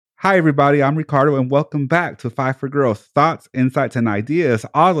Hi, everybody. I'm Ricardo, and welcome back to Five for Growth Thoughts, Insights, and Ideas,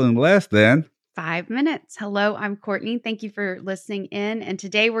 all in less than 5 minutes. Hello, I'm Courtney. Thank you for listening in. And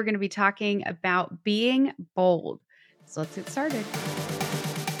today we're going to be talking about being bold. So let's get started.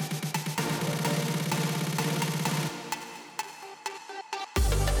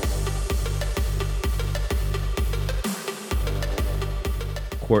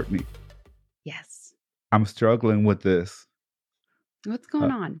 Courtney. Yes. I'm struggling with this. What's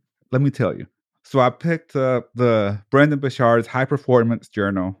going on? Let me tell you. So I picked up the Brendon Burchard's High Performance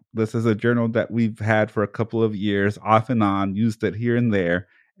Journal. This is a journal that we've had for a couple of years, off and on, used it here and there,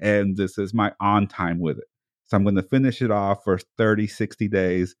 and this is my on time with it. So I'm going to finish it off for 30, 60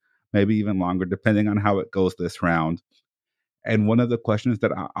 days, maybe even longer, depending on how it goes this round. And one of the questions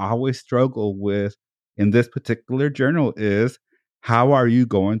that I always struggle with in this particular journal is, how are you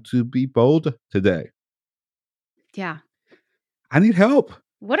going to be bold today? Yeah. I need help.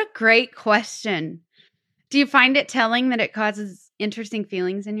 What a great question. Do you find it telling that it causes interesting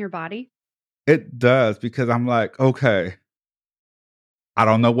feelings in your body? It does, because I'm like, okay, I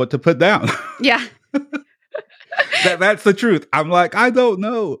don't know what to put down. Yeah. That's the truth. I'm like, I don't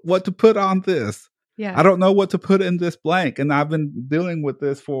know what to put on this. Yeah. I don't know what to put in this blank. And I've been dealing with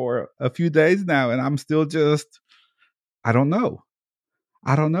this for a few days now, and I'm still just, I don't know.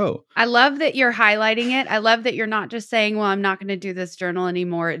 I love that you're highlighting it. I love that you're not just saying, well, I'm not going to do this journal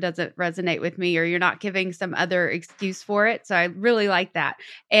anymore. It doesn't resonate with me, or you're not giving some other excuse for it. So I really like that.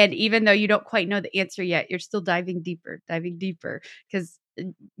 And even though you don't quite know the answer yet, you're still diving deeper because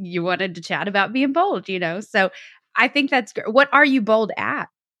you wanted to chat about being bold, So I think that's great. What are you bold at?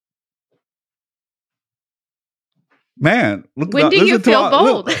 Man, look, when do you feel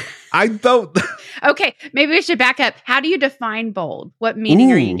bold? I don't. Okay, maybe we should back up. How do you define bold? What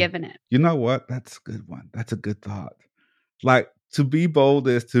meaning are you giving it? You know what? That's a good one. That's a good thought. Like, to be bold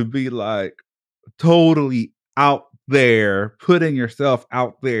is to be like totally out there, putting yourself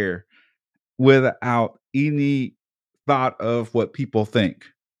out there without any thought of what people think.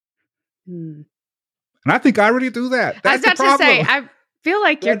 And I think I already do that. That's I was about to say, I feel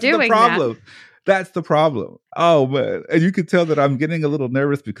like you're doing that. That's the problem. Oh, man. And you can tell that I'm getting a little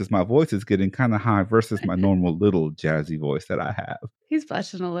nervous because my voice is getting kind of high versus my normal little jazzy voice that I have. He's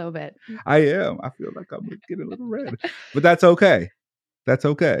blushing a little bit. I am. I feel like I'm getting a little red. But that's okay. That's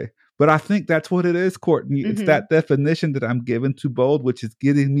okay. But I think that's what it is, Courtney. It's that definition that I'm given to bold, which is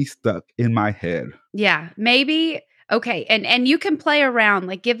getting me stuck in my head. Yeah, maybe. Okay. And you can play around,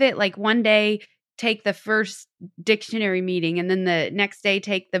 like give it like one day, take the first dictionary meaning, and then the next day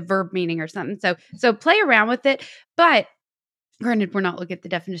take the verb meaning or something. So play around with it. But granted, we're not looking at the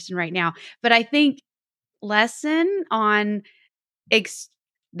definition right now, but I think lesson on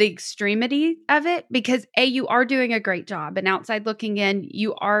the extremity of it, because you are doing a great job, and outside looking in,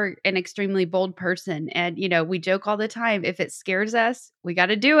 you are an extremely bold person. And we joke all the time, if it scares us, we got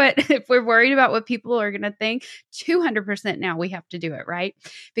to do it. If we're worried about what people are going to think, 200% now we have to do it, right?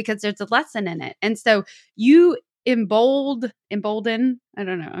 Because there's a lesson in it. And so you embolden, I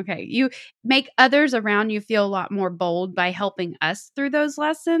don't know. Okay. You make others around you feel a lot more bold by helping us through those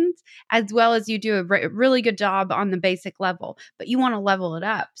lessons, as well as you do a really good job on the basic level, but you want to level it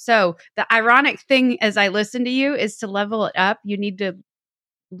up. So the ironic thing as I listen to you is, to level it up, you need to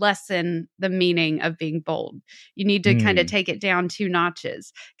lessen the meaning of being bold. You need to kind of take it down 2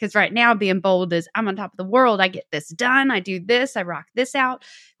 notches, because right now being bold is, I'm on top of the world. I get this done. I do this. I rock this out,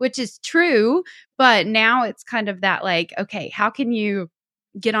 which is true. But now it's kind of that, like, okay, how can you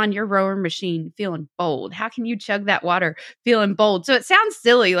get on your rower machine feeling bold? How can you chug that water feeling bold? So it sounds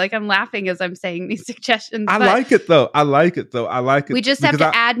silly, like I'm laughing as I'm saying these suggestions. I like it though. We just have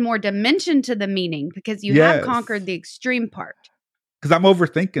to add more dimension to the meaning, because you have conquered the extreme part. Because I'm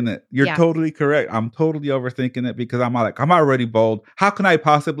overthinking it. You're totally correct. I'm totally overthinking it, because I'm like, I'm already bold. How can I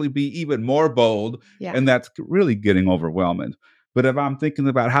possibly be even more bold? Yeah. And that's really getting overwhelming. But if I'm thinking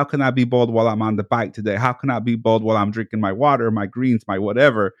about, how can I be bold while I'm on the bike today? How can I be bold while I'm drinking my water, my greens, my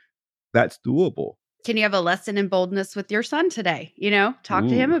whatever? That's doable. Can you have a lesson in boldness with your son today? Talk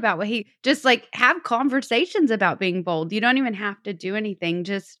to him about what just like have conversations about being bold. You don't even have to do anything.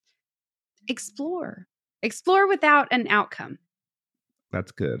 Just explore without an outcome.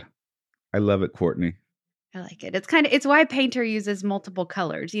 That's good. I love it, Courtney. I like it. It's why a painter uses multiple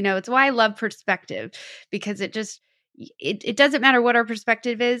colors. It's why I love perspective, because it doesn't matter what our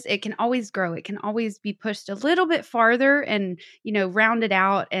perspective is. It can always grow. It can always be pushed a little bit farther and, rounded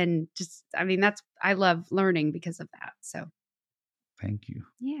out. And just, I love learning because of that. So. Thank you.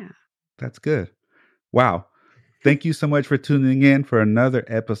 Yeah. That's good. Wow. Thank you so much for tuning in for another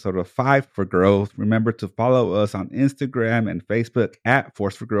episode of Five for Growth. Remember to follow us on Instagram and Facebook at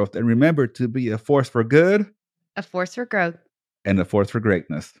Force for Growth. And remember to be a force for good, a force for growth, and a force for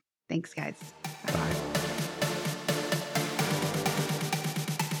greatness. Thanks, guys. Bye.